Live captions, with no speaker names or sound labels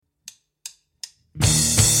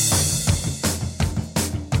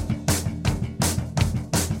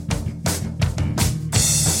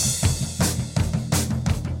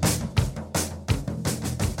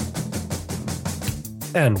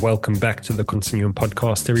And welcome back to the Continuum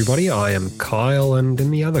Podcast, everybody. I am Kyle, and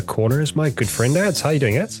in the other corner is my good friend Ads. How you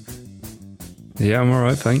doing, Ads? Yeah, I'm all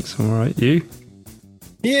right, thanks. I'm all right. You?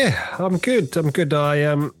 Yeah, I'm good.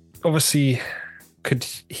 I obviously could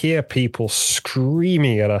hear people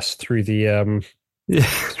screaming at us through the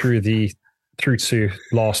through to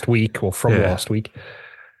last week or from last week.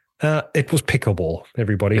 It was pickleball,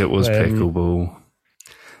 everybody. It was pickleball.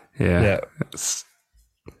 Yeah.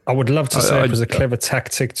 I would love to say it was a clever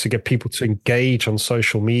tactic to get people to engage on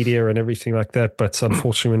social media and everything like that, but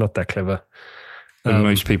unfortunately, we're not that clever. And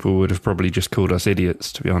most people would have probably just called us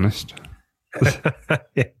idiots, to be honest.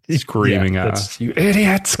 Screaming at us, "You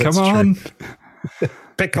idiots, come on.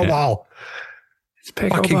 Pickleball. It's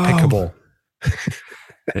pickleball. Fucking pickleball."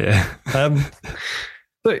 Yeah.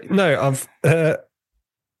 But no,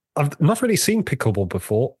 I've not really seen pickleball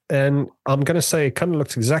before, and I'm going to say it kind of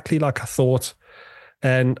looks exactly like I thought.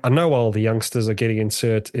 And I know all the youngsters are getting into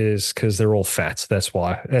it is because they're all fat. That's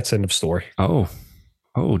why. That's end of story. Oh,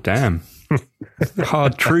 damn.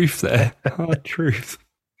 Hard truth there. Hard truth.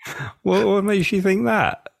 What makes you think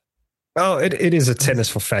that? Oh, it is a tennis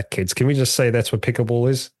for fat kids. Can we just say that's what pickleball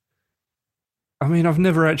is? I mean, I've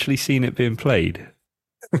never actually seen it being played,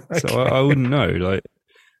 Okay. so I wouldn't know. Like,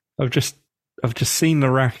 I've just seen the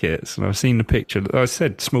rackets and I've seen the picture. I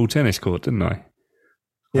said small tennis court, didn't I?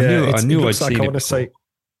 Yeah, I knew it I'd looks like, seen I it. want to say,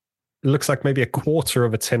 it looks like maybe a quarter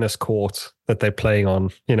of a tennis court that they're playing on,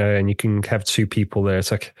 and you can have two people there.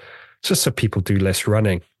 It's just so people do less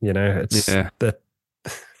running, It's that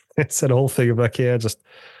it's that whole thing of just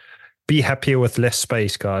be happier with less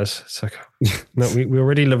space, guys. It's like, no, we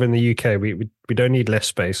already live in the UK. We don't need less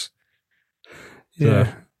space. Yeah,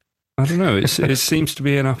 so, I don't know. It seems to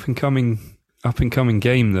be an up and coming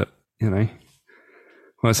game that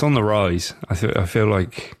well, it's on the rise. I feel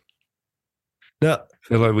like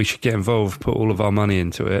we should get involved, put all of our money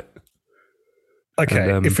into it.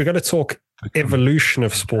 Okay, if we're going to talk evolution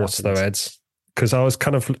of sports, though, Eds, because I was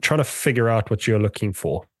kind of trying to figure out what you're looking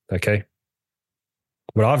for. Okay,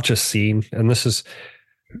 what I've just seen, and this is,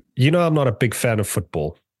 I'm not a big fan of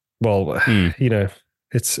football. Well,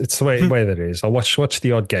 it's the way that it is. I watch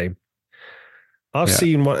the odd game. I've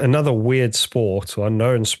seen another weird sport or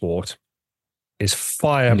unknown sport is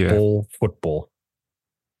fireball football.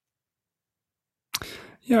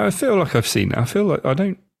 Yeah, I feel like I've seen it. I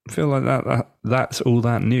don't feel like that's all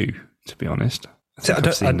that new, to be honest.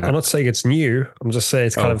 I'm not saying it's new. I'm just saying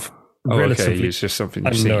it's kind of relatively okay. It's just something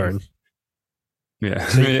you've unknown. seen.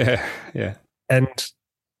 Yeah, yeah. And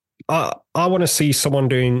I want to see someone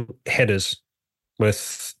doing headers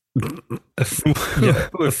with a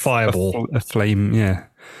fireball, a flame. Yeah,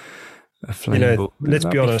 a flame. Ball. Let's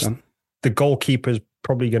be honest. The goalkeeper is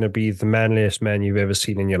probably going to be the manliest man you've ever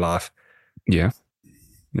seen in your life. Yeah.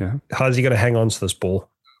 How's he going to hang on to this ball?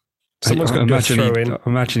 Someone's going to throw in. I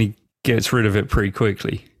imagine he gets rid of it pretty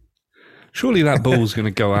quickly. Surely that ball's going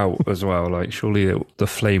to go out as well. Like, surely the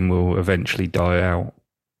flame will eventually die out.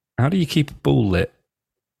 How do you keep a ball lit?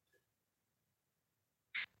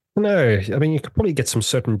 No, I mean, you could probably get some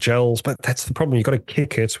certain gels, but that's the problem. You've got to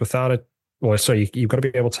kick it without it. Or sorry, you've got to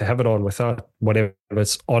be able to have it on without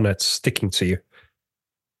whatever's on it sticking to you.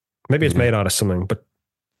 Maybe it's made out of something, but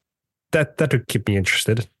that would keep me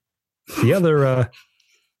interested. The other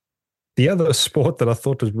sport that I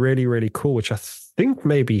thought was really, really cool, which I think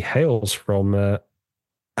maybe hails from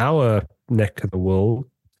our neck of the world,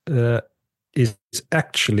 is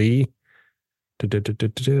actually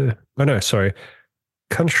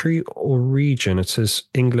country or region. It says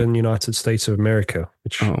England, United States of America,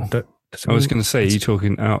 which I was going to say, are you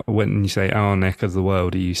talking out when you say our neck of the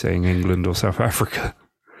world? Are you saying England or South Africa?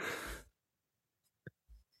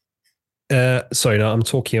 Sorry, no, I'm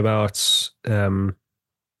talking about. Well,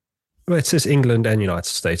 it says England and United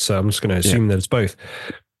States, so I'm just going to assume that it's both.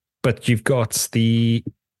 But you've got the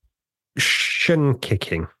shin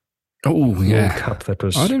kicking. Oh yeah, World Cup that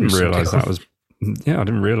was. I didn't realize that was. Yeah, I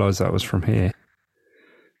didn't realize that was from here.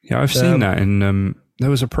 Yeah, I've seen that in. There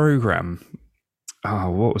was a program.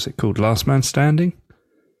 Oh, what was it called? Last Man Standing?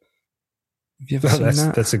 Have you ever seen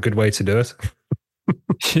that? That's a good way to do it.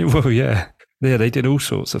 Well, yeah. Yeah, they did all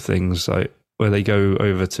sorts of things, like where they go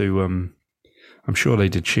over to, I'm sure they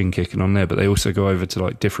did shin kicking on there, but they also go over to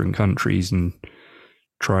like different countries and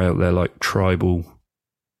try out their like tribal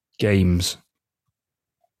games.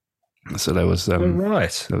 So there was,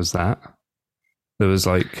 right. There was that. There was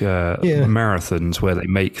like marathons where they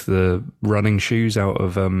make the running shoes out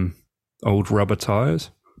of old rubber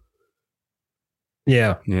tires.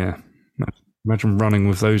 Yeah. Yeah. Imagine running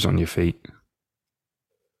with those on your feet.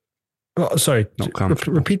 Oh, sorry.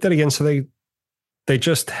 Repeat that again. So they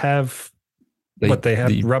just have They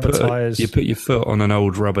have rubber tires. You put your foot on an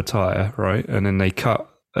old rubber tire, right? And then they cut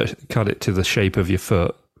it to the shape of your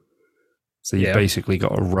foot. So you've basically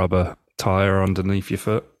got a rubber tire underneath your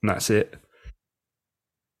foot, and that's it.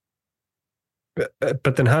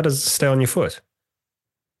 But then how does it stay on your foot?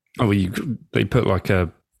 Oh, well,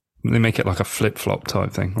 they make it like a flip-flop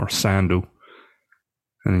type thing, or a sandal,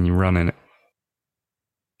 and then you run in it,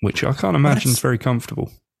 which I can't imagine is very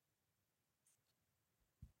comfortable.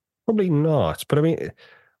 Probably not, but I mean,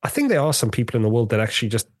 I think there are some people in the world that actually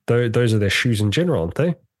just those are their shoes in general, aren't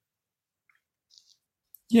they?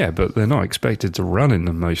 Yeah, but they're not expected to run in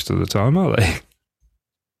them most of the time, are they?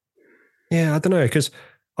 Yeah, I don't know, because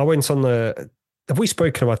I went on have we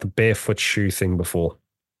spoken about the barefoot shoe thing before?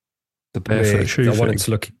 The barefoot shoe I wanted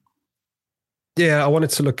to look. Yeah, I wanted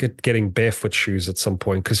to look at getting barefoot shoes at some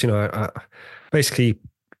point because I basically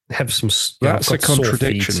have some. That's a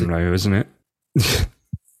contradiction, though, isn't it?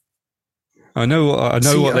 I know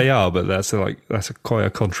what they are, but that's quite a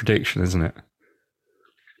contradiction, isn't it?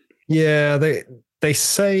 Yeah, they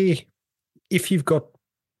say if you've got.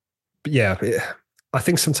 Yeah, I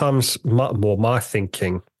think sometimes my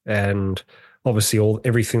thinking, and obviously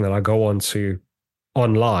everything that I go on to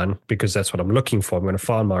online, because that's what I'm looking for. I'm going to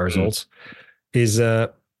find my results. Is my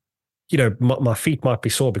feet might be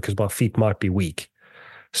sore because my feet might be weak.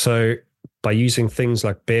 So by using things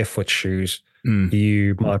like barefoot shoes,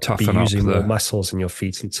 you might be using more muscles in your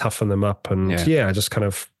feet and toughen them up, and just kind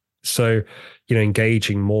of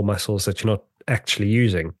engaging more muscles that you're not actually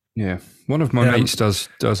using. Yeah, one of my mates does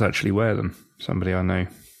actually wear them. Somebody I know,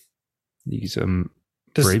 he's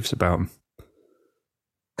raves about them.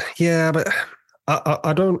 Yeah, but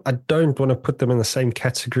I don't want to put them in the same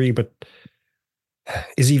category. But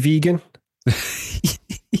is he vegan?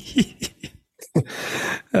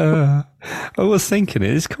 I was thinking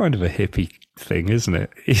it is kind of a hippie thing, isn't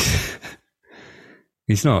it?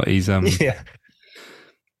 He's not. He's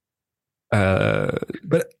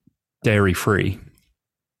but dairy free.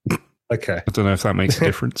 Okay, I don't know if that makes a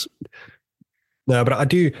difference. No, but I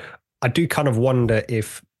do kind of wonder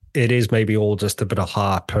if it is maybe all just a bit of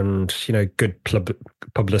hype and good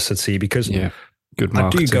publicity, because good marketing. I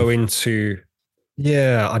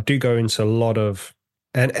do go into a lot of,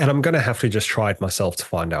 and I'm going to have to just try it myself to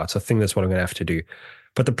find out. So I think that's what I'm going to have to do.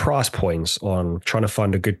 But the price points on trying to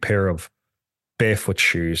find a good pair of barefoot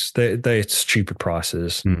shoes, they're stupid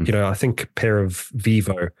prices. I think a pair of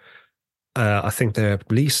Vivo, I think they're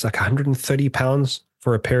at least like £130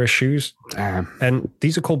 for a pair of shoes. Damn. And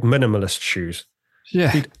these are called minimalist shoes.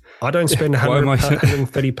 Yeah. Dude, I don't spend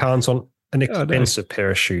 £130 on an expensive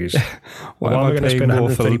pair of shoes. Why am I going to spend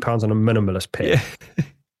 £130 on a minimalist pair?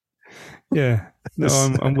 Yeah.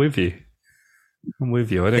 No, I'm with you. I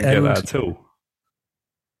don't get that at all.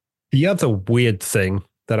 The other weird thing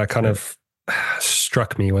that I kind of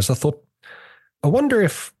struck me was I wonder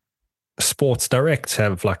if Sports Direct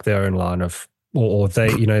have like their own line of, or they,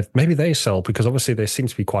 maybe they sell, because obviously they seem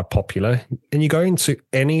to be quite popular. And you go into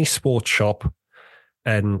any sports shop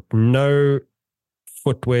and no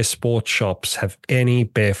footwear sports shops have any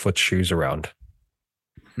barefoot shoes around.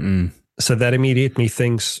 So that immediately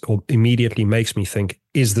makes me think,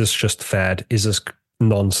 is this just fad? Is this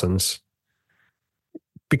nonsense?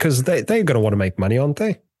 Because they're going to want to make money, aren't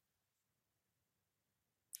they?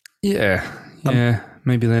 Yeah.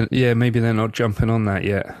 Maybe they're not jumping on that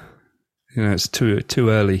yet. It's too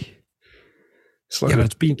early. It's like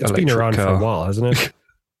it's been around for a while, hasn't it?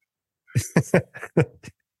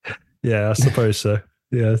 Yeah, I suppose so.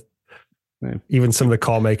 Yeah. No. Even some of the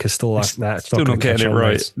car makers still like that. Still not getting it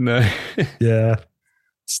right. Those. No. Yeah.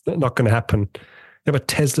 It's not going to happen. Yeah, but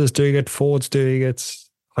Tesla's doing it. Ford's doing it.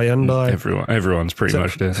 Hyundai. Everyone's pretty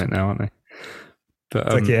much doing it now, aren't they?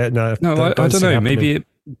 But I don't know. Maybe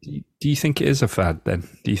do you think it is a fad then?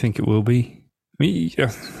 Do you think it will be? I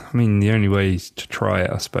mean, the only way is to try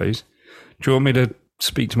it, I suppose. Do you want me to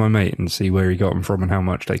speak to my mate and see where he got them from and how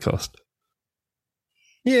much they cost?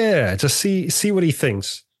 Yeah, just see what he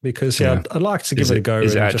thinks, because I'd like to give it a go.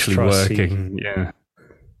 Is it and actually just try working?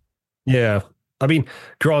 Yeah. I mean,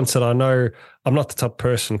 granted, I know I'm not the type of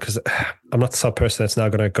person that's now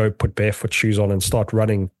going to go put barefoot shoes on and start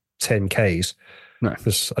running 10Ks. No,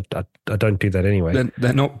 because I don't do that anyway.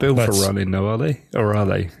 They're not built for running, though, are they? Or are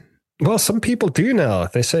they? Well, some people do now.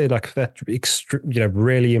 They say like that,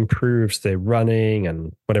 really improves their running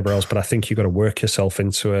and whatever else. But I think you got to work yourself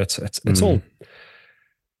into it. It's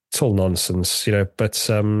all nonsense, But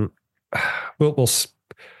we'll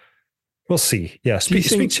see. Yeah, speak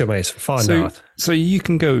to your mates, find out. So you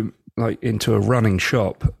can go like into a running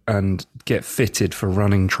shop and get fitted for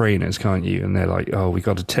running trainers, can't you? And they're like, "Oh, we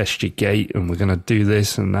got to test your gait, and we're going to do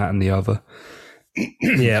this and that and the other."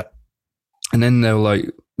 Yeah. And then they'll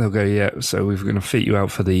go, yeah, so we're going to fit you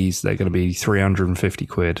out for these. They're going to be 350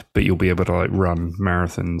 quid, but you'll be able to like run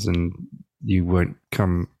marathons and you won't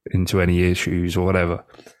come into any issues or whatever.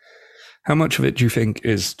 How much of it do you think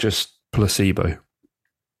is just placebo?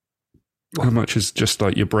 How much is just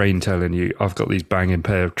like your brain telling you, I've got these banging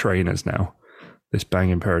pair of trainers now, this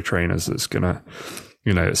banging pair of trainers that's going to,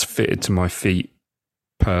 it's fitted to my feet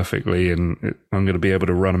perfectly and I'm going to be able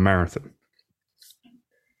to run a marathon?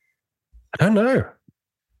 I don't know.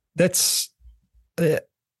 That's,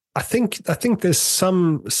 I think there's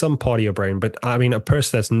some part of your brain, but I mean, a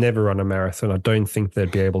person that's never run a marathon, I don't think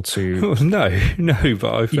they'd be able to. No,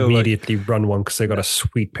 but I feel immediately run one because they got a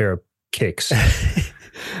sweet pair of kicks.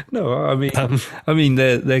 No, I mean,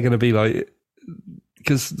 they're going to be like,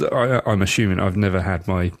 because I'm assuming I've never had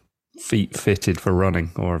my feet fitted for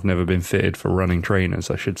running, or I've never been fitted for running trainers,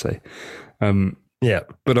 I should say. Yeah,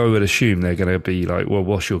 but I would assume they're going to be like, well,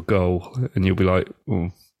 what's your goal? And you'll be like,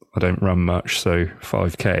 well, I don't run much, so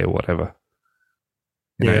 5K or whatever.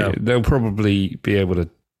 You know, they'll probably be able to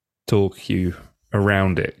talk you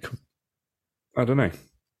around it. I don't know.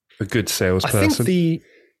 A good salesperson.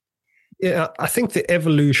 I think the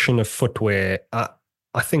evolution of footwear,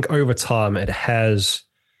 I think over time it has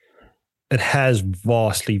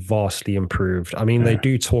vastly improved. I mean, they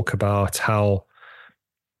do talk about how,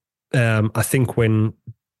 I think when,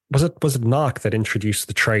 was it Nike that introduced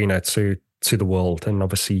the trainer to the world, and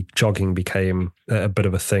obviously jogging became a bit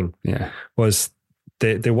of a thing. Yeah.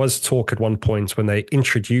 There was talk at one point when they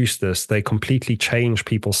introduced this, they completely changed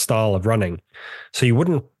people's style of running. So you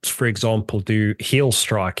wouldn't, for example, do heel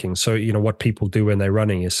striking. So, what people do when they're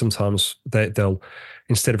running is sometimes they'll,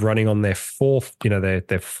 instead of running on their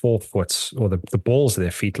their forefoots or the balls of their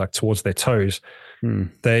feet, like towards their toes,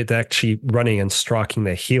 they're actually running and striking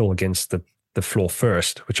their heel against the floor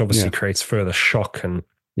first, which obviously creates further shock and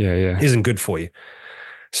isn't good for you.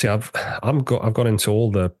 See, I've got into all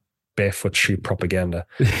the barefoot shoe propaganda.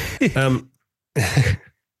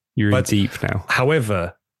 You're in deep now.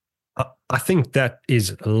 However, I think that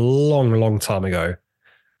is a long time ago.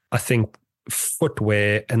 I think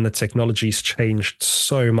footwear and the technology's changed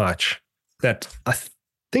so much that I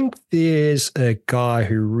think there's a guy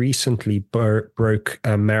who recently broke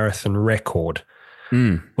a marathon record,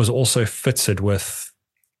 was also fitted with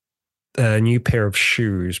a new pair of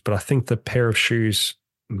shoes, but I think the pair of shoes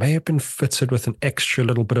may have been fitted with an extra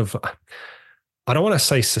little bit of, I don't want to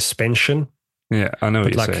say suspension. Yeah, I know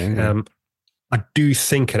what you're saying. Yeah. I do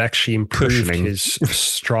think it actually improved his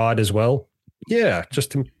stride as well. Yeah,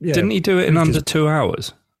 Didn't he do it in under 2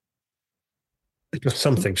 hours? It was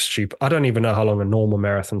something stupid. I don't even know how long a normal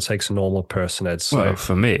marathon takes a normal person, Ed. So. Well,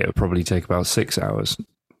 for me, it would probably take about 6 hours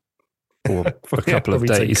or a couple of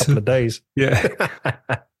days. A couple of days. Yeah.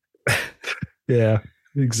 Yeah,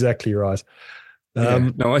 exactly right.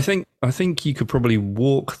 No, I think you could probably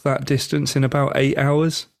walk that distance in about 8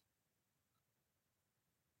 hours.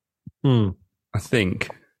 I think.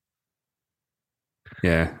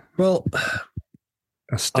 Yeah. Well,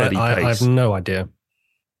 a steady pace. I have no idea.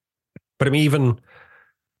 But I mean, even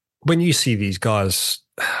when you see these guys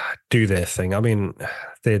do their thing, I mean,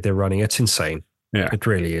 they're running. It's insane. Yeah, it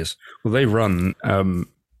really is. Well, they run at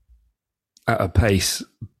a pace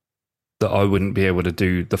that I wouldn't be able to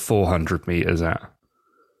do the 400 meters at.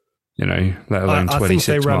 Let alone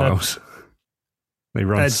 26 miles. They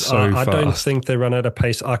run so fast. I don't think they run at a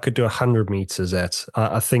pace I could do 100 meters at.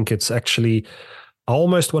 I think it's actually, I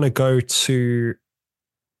almost want to go to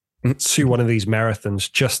one of these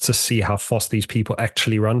marathons just to see how fast these people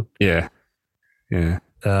actually run. Yeah. Yeah.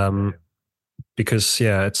 Because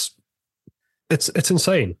it's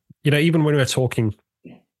insane. Even when we were talking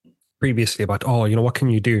previously about, what can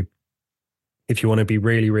you do if you want to be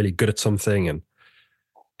really, really good at something? And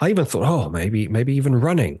I even thought, maybe even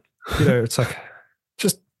running. It's like,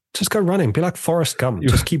 just go running. Be like Forrest Gump.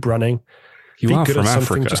 Just keep running. You be are good from at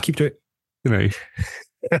something. Africa. Just keep doing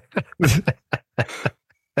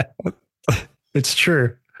It's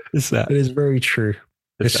true. It is very true.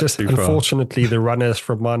 It's just, unfortunately, the runners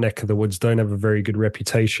from my neck of the woods don't have a very good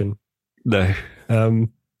reputation. No.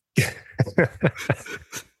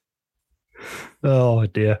 Oh,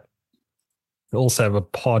 dear. They also have a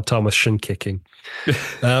hard time with shin kicking.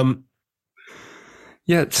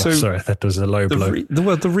 Yeah, so... sorry, that was a low blow.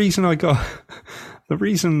 The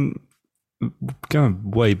reason,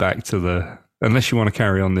 going way back to unless you want to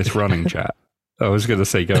carry on this running chat, I was going to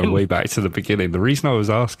say going way back to the beginning. The reason I was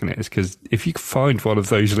asking it is because if you could find one of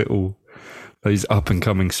those up and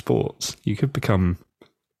coming sports, you could become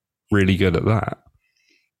really good at that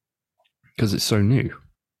because it's so new.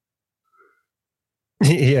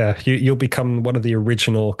 Yeah, you'll become one of the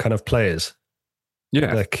original kind of players.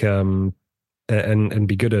 Yeah. Like and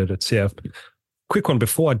be good at it. So, yeah. Quick one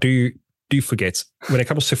before I do forget, when it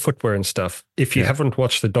comes to footwear and stuff, if you haven't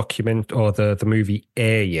watched the document or the movie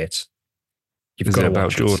Air yet, you've got to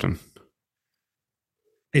watch it. Is it about Jordan?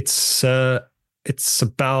 It's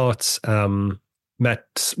about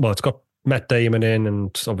Matt. Well, it's got Matt Damon in,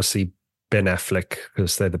 and obviously Ben Affleck,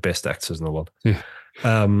 because they're the best actors in the world. Yeah.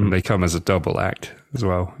 And they come as a double act as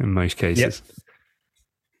well in most cases. Yep.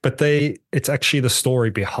 But it's actually the story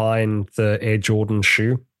behind the Air Jordan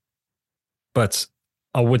shoe. But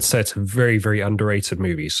I would say it's a very, very underrated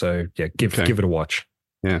movie. So yeah, give it a watch.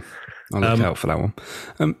 Yeah, I'll look out for that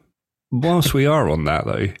one. Whilst we are on that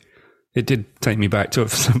though, it did take me back to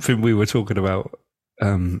something we were talking about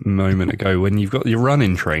a moment ago. When you've got your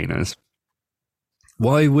running trainers,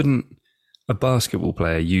 why wouldn't a basketball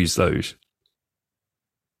player use those?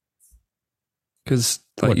 Because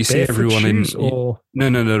you see everyone in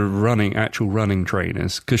actual running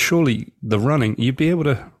trainers. Because surely the running, you'd be able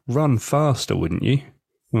to run faster, wouldn't you?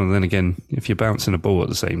 Well, then again, if you're bouncing a ball at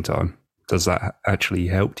the same time, does that actually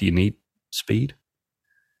help? Do you need speed?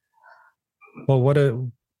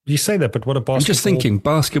 Well, you say that, but what a basketball... I'm just thinking,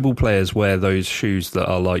 basketball players wear those shoes that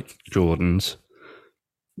are like Jordans,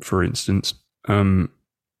 for instance. No,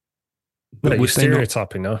 you're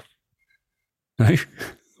stereotyping now. No?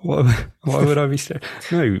 Why would I be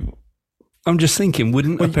No, I'm just thinking,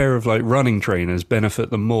 wouldn't a pair of like running trainers benefit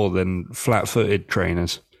them more than flat-footed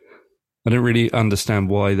trainers? I don't really understand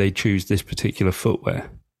why they choose this particular footwear.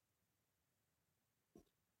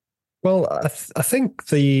 Well, I think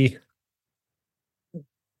if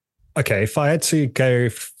I had to go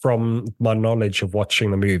from my knowledge of watching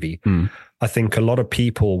the movie, I think a lot of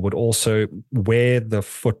people would also wear the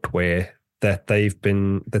footwear that they've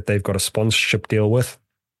got a sponsorship deal with.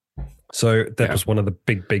 So that was one of the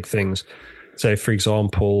big things. So, for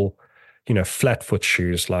example, flat foot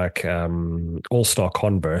shoes like All-Star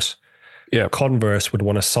Converse. Yeah, Converse would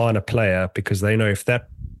want to sign a player because they know if that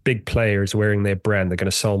big player is wearing their brand, they're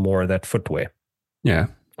going to sell more of that footwear. Yeah,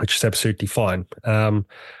 which is absolutely fine. So,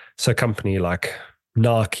 a company like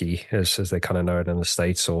Nike, as they kind of know it in the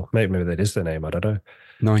States, or maybe that is their name. I don't know.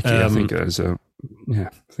 Nike, I think it is. I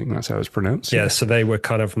think that's how it's pronounced. Yeah, so they were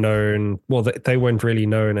kind of known. Well, they weren't really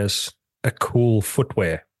known as a cool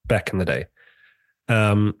footwear back in the day.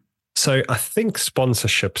 So I think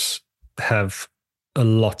sponsorships have a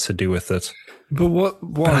lot to do with it. But what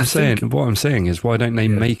I'm saying is, why don't they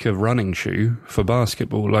make a running shoe for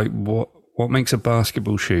basketball? Like what makes a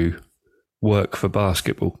basketball shoe work for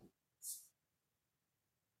basketball?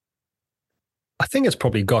 I think it's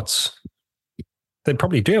probably they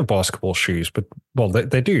probably do have basketball shoes, but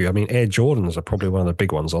they do. I mean, Air Jordans are probably one of the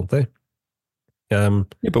big ones, aren't they? Yeah,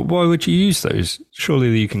 but why would you use those?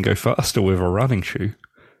 Surely you can go faster with a running shoe.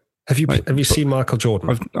 Have you seen Michael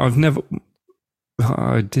Jordan? I've never.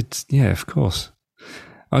 I did. Yeah, of course.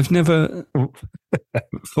 I've never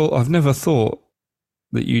thought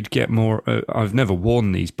that you'd get more. I've never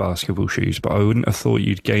worn these basketball shoes, but I wouldn't have thought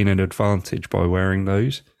you'd gain an advantage by wearing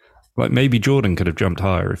those. Like maybe Jordan could have jumped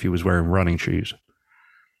higher if he was wearing running shoes.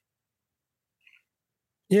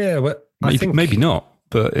 Yeah, well, I think maybe not.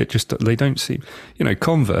 But they don't seem,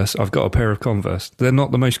 Converse, I've got a pair of Converse. They're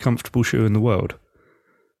not the most comfortable shoe in the world.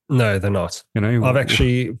 No, they're not. I've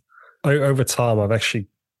actually, over time,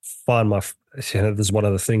 found there's one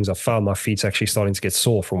of the things I've found my feet's actually starting to get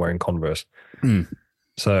sore from wearing Converse.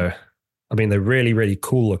 So, I mean, they're really, really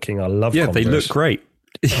cool looking. I love Converse. Yeah, they look great.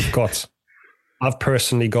 I've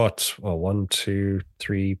personally got, 1, 2,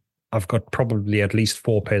 3, I've got probably at least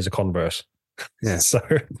 4 pairs of Converse. Yeah. So...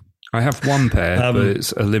 I have one pair, but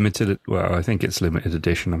it's a limited. Well, I think it's limited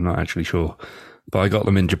edition. I'm not actually sure, but I got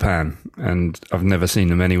them in Japan, and I've never seen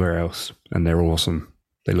them anywhere else. And they're awesome.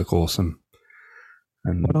 They look awesome.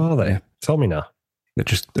 And what are they? Yeah. Tell me now.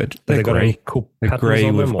 They're grey. Cool. They're grey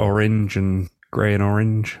with orange and grey and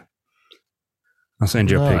orange. I'll send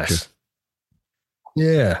you a picture.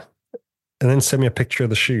 Yeah, and then send me a picture of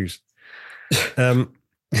the shoes.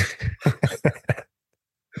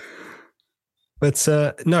 But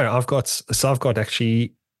no, I've got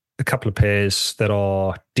actually a couple of pairs that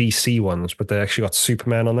are DC ones, but they actually got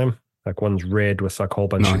Superman on them. Like one's red with like a whole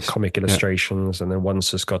bunch of comic illustrations, and then one's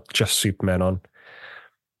just got just Superman on.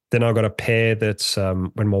 Then I got a pair that's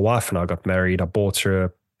when my wife and I got married, I bought her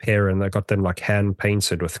a pair, and I got them like hand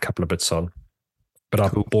painted with a couple of bits on. But I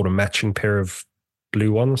bought a matching pair of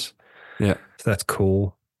blue ones. Yeah, so that's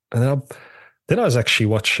cool. And then I was actually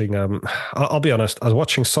watching. I'll be honest, I was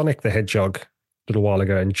watching Sonic the Hedgehog a little while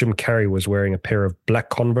ago, and Jim Carrey was wearing a pair of black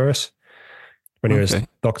Converse when he was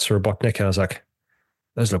Dr. Robotnik, and I was like,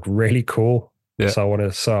 those look really cool. Yeah.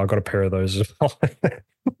 So I got a pair of those as well.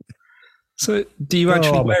 So do you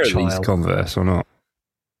actually wear these Converse or not?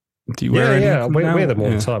 Do you wear any? Yeah, I wear them all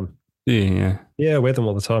the time. Yeah. Yeah, I wear them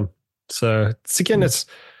all the time. So it's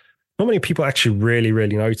not many people actually really,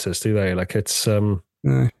 really notice, do they? Like it's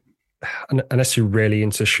unless you're really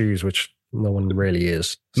into shoes, which no one really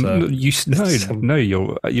is. So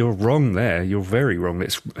you're wrong there. You're very wrong.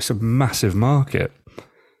 It's a massive market,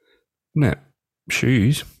 isn't it?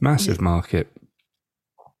 Shoes, massive market.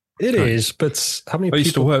 It is, but how many people... I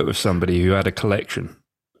used to work with somebody who had a collection.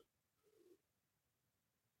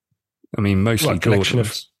 I mean, mostly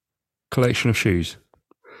Jordans. Collection of shoes.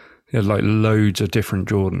 He had like loads of different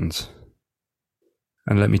Jordans.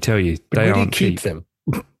 And let me tell you, they aren't cheap. Keep them?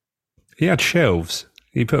 He had shelves.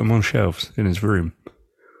 He put them on shelves in his room.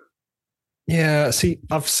 Yeah, see,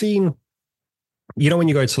 I've seen... You know when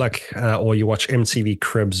you go to like, or you watch MTV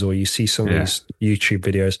Cribs, or you see some of these YouTube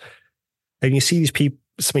videos, and you see these people,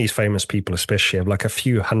 some of these famous people especially, have like a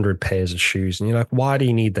few hundred pairs of shoes, and you're like, why do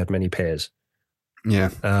you need that many pairs? Yeah.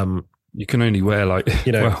 You can only wear like,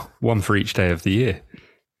 one for each day of the year.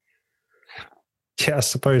 Yeah, I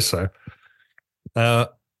suppose so.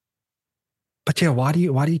 But yeah, why do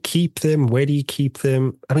you keep them? Where do you keep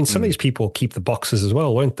them? I mean, some of these people keep the boxes as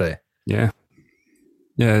well, won't they? Yeah.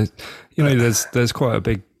 Yeah. You know, there's quite a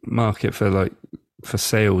big market for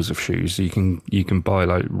sales of shoes. You can buy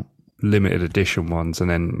like limited edition ones, and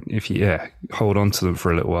then if you hold on to them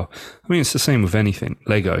for a little while. I mean, it's the same with anything.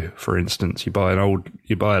 Lego, for instance, you buy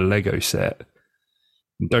a Lego set,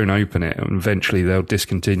 don't open it, and eventually they'll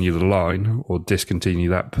discontinue the line or discontinue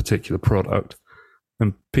that particular product,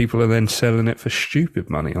 and people are then selling it for stupid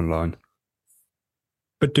money online.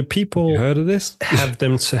 But do people heard of this? Have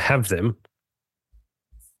them to have them,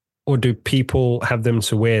 or do people have them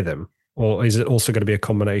to wear them, or is it also going to be a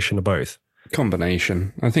combination of both?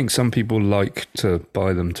 Combination. I think some people like to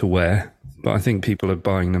buy them to wear, but I think people are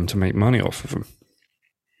buying them to make money off of them.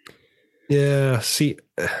 Yeah, see,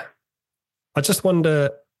 I just wonder,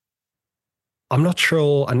 I'm not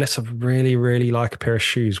sure, unless I really, really like a pair of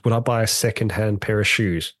shoes, would I buy a second-hand pair of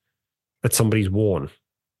shoes that somebody's worn?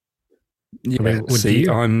 Yeah, I mean, would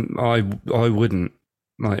you? I wouldn't.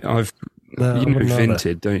 Like, you know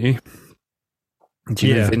Vinted, don't you? Do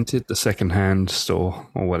you know Vinted, the second-hand store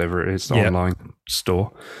or whatever it is, the online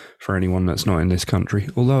store for anyone that's not in this country?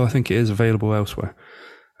 Although I think it is available elsewhere.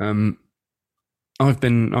 I've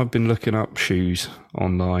been looking up shoes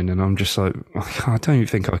online, and I'm just like, I don't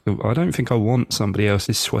think I want somebody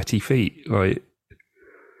else's sweaty feet. Like,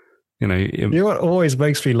 you know what always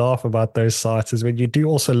makes me laugh about those sites is when you do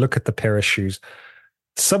also look at the pair of shoes.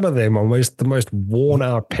 Some of them are the most worn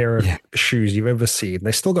out pair of shoes you've ever seen.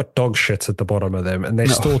 They still got dog shit at the bottom of them, and they're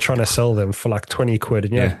still trying to sell them for like 20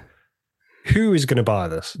 quid. And who is going to buy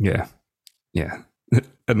this? Yeah.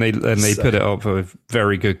 And they put it up for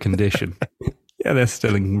very good condition. Yeah, they're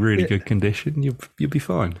still in really good condition. You'll be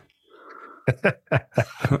fine.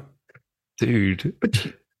 Dude. But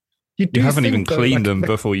you haven't even cleaned them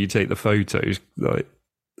before you take the photos. Like,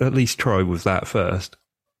 at least try with that first.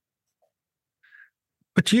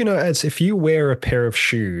 But as if you wear a pair of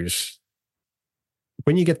shoes,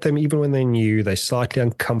 when you get them, even when they're new, they're slightly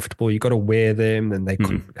uncomfortable. You got to wear them, and they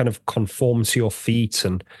kind of conform to your feet,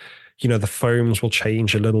 and the foams will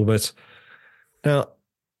change a little bit. Now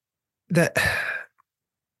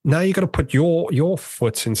you got to put your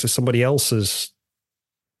foot into somebody else's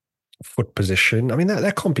foot position. I mean,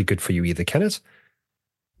 that can't be good for you either, can it?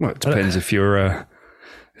 Well, it depends if you're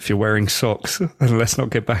wearing socks. And let's not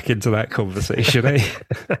get back into that conversation, eh?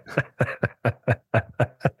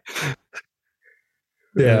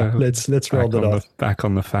 Let's round it off. Back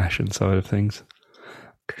on the fashion side of things.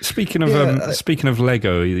 Speaking of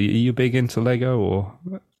Lego, are you big into Lego, or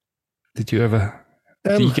did you ever?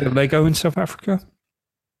 Did you get Lego in South Africa?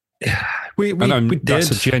 We did. That's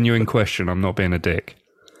a genuine question. I'm not being a dick.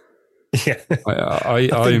 Yeah,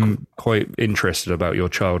 I'm quite interested about your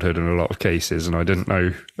childhood in a lot of cases, and I don't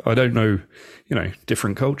know,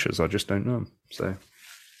 different cultures. I just don't know them. So,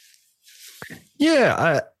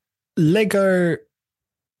 Lego.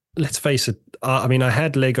 Let's face it. I mean, I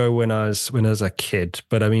had Lego when I was a kid,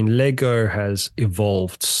 but I mean, Lego has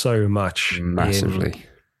evolved so much massively in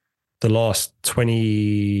the last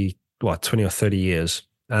 20 or 30 years.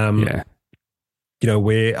 Where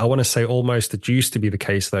I want to say almost it used to be the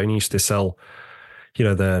case. They only used to sell,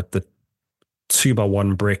 the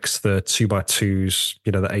 2x1 bricks, the 2x2s,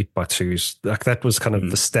 the 8x2s. Like that was kind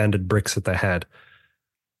of the standard bricks that they had.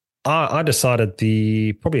 I decided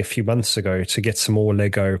probably a few months ago to get some more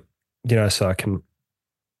Lego, so I can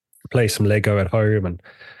play some Lego at home and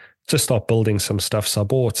just start building some stuff. So I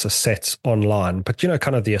bought a set online, but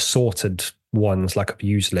kind of the assorted ones, like I've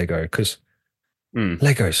used Lego, because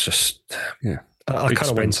Lego's just, I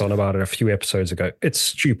kind of went on about it a few episodes ago. It's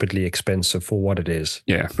stupidly expensive for what it is.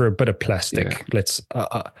 Yeah. For a bit of plastic. Yeah.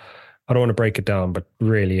 I don't want to break it down, but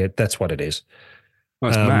really that's what it is. Well,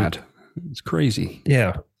 it's mad. It's crazy.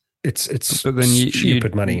 Yeah. It's but then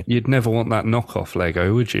stupid money. You'd never want that knockoff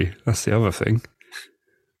Lego, would you? That's the other thing.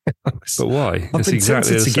 But why? It's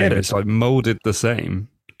exactly the same. It's like molded the same.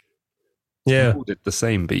 Yeah. Molded the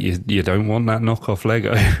same, but you don't want that knockoff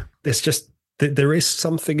Lego. It's just, there is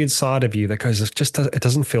something inside of you that goes, it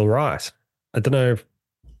doesn't feel right. I don't know.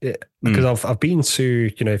 Because I've been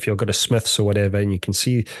to, if you've got a Smith's or whatever, and you can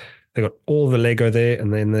see they got all the Lego there,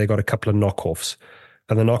 and then they got a couple of knockoffs.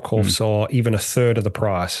 And the knockoffs are even a third of the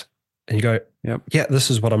price. And you go, yeah, this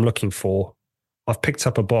is what I'm looking for. I've picked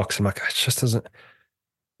up a box. I'm like, it just doesn't,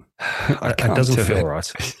 it doesn't feel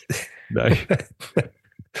right. No.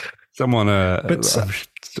 Someone, I'm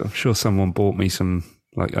sure someone bought me some,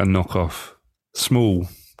 like a knockoff small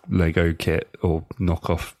Lego kit or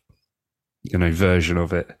knockoff, version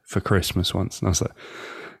of it for Christmas once. And I was like,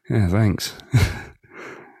 yeah, thanks.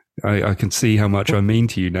 I can see how much I mean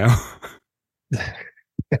to you now.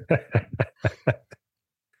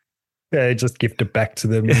 Yeah, just gift it back to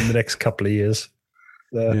them in the next couple of years.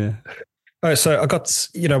 Yeah. All right, so I got,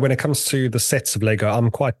 when it comes to the sets of Lego,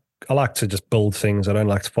 I like to just build things. I don't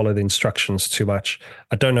like to follow the instructions too much.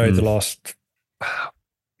 I don't know the last,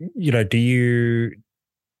 do you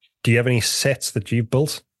have any sets that you've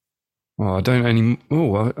built? Well,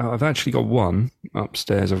 I've actually got one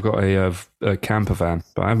upstairs. I've got a camper van,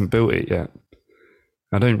 but I haven't built it yet.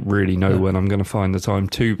 I don't really know when I'm going to find the time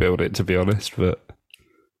to build it, to be honest, but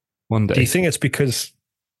one day. Do you think it's because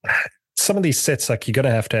some of these sets, like you're going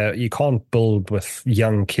to have, you can't build with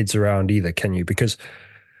young kids around either, can you? Because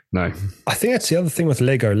no, I think that's the other thing with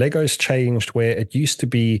Lego. Lego's changed where it used to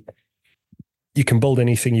be you can build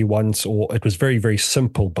anything you want, or it was very, very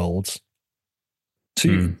simple builds.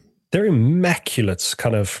 They're immaculate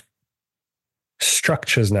kind of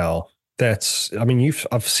structures now. I've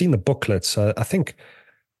seen the booklets. I think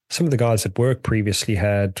some of the guys at work previously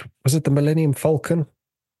had, was it the Millennium Falcon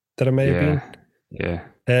that it may have been? Yeah.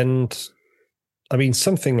 And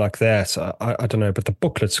something like that. I don't know, but the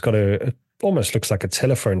booklet's it almost looks like a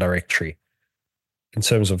telephone directory in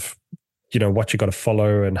terms of, what you got to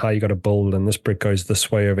follow and how you got to build. And this brick goes this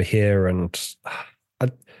way over here. And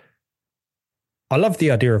I love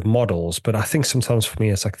the idea of models, but I think sometimes for me,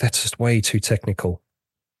 it's like, that's just way too technical.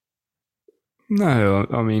 No,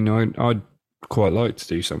 I'd quite like to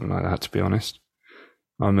do something like that, to be honest.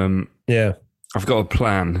 I've got a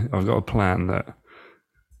plan. That,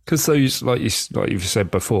 because those, like you've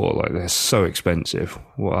said before, like they're so expensive.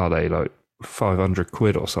 What are they, like 500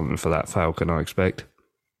 quid or something for that Falcon? I expect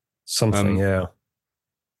something. Yeah.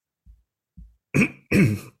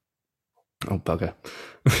 Oh bugger.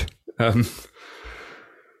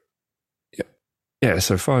 Yeah.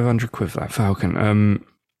 So 500 quid for that Falcon.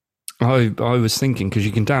 I was thinking, because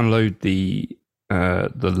you can download the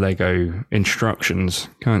Lego instructions,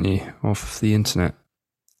 can't you, off the internet?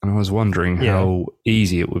 And I was wondering how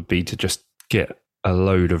easy it would be to just get a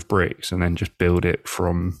load of bricks and then just build it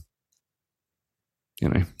from,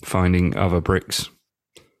 finding other bricks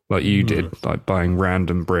like you did, like buying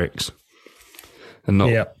random bricks and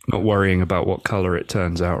not worrying about what color it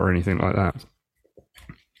turns out or anything like that.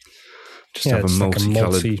 Just have a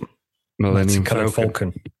multicolored Millennium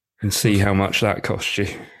Falcon. And see how much that costs you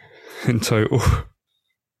in total.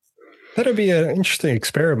 That'd be an interesting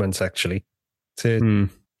experiment, actually, to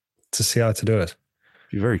see how to do it.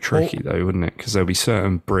 It'd be very tricky, though, wouldn't it? Because there'll be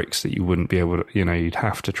certain bricks that you wouldn't be able to, you'd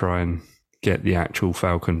have to try and get the actual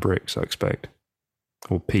Falcon bricks, I expect,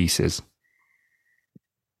 or pieces.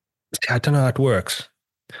 I don't know how it works.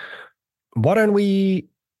 Why don't we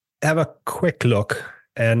have a quick look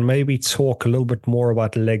and maybe talk a little bit more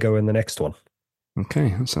about Lego in the next one? Okay,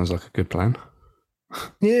 that sounds like a good plan.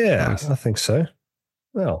 Yeah, nice. I think so.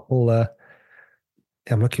 Well,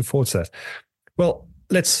 I'm looking forward to that. Well,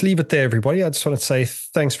 let's leave it there, everybody. I just want to say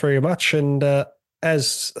thanks very much. And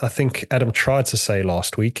as I think Adam tried to say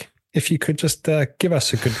last week, if you could just give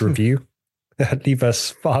us a good review, leave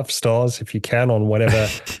us 5 stars if you can on whatever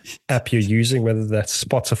app you're using, whether that's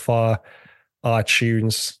Spotify,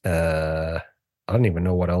 iTunes. I don't even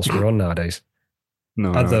know what else we're on nowadays.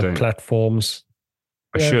 No, other platforms.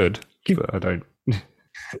 I should, but I don't.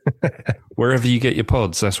 Wherever you get your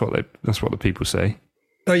pods, that's what the people say.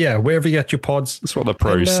 Oh yeah, wherever you get your pods. That's what the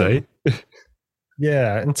pros say.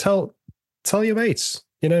 Yeah, and tell your mates.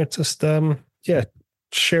 Just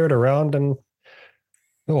share it around, and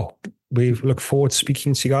we look forward to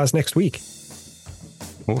speaking to you guys next week.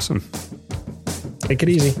 Awesome. Take it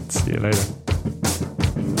easy. See you later.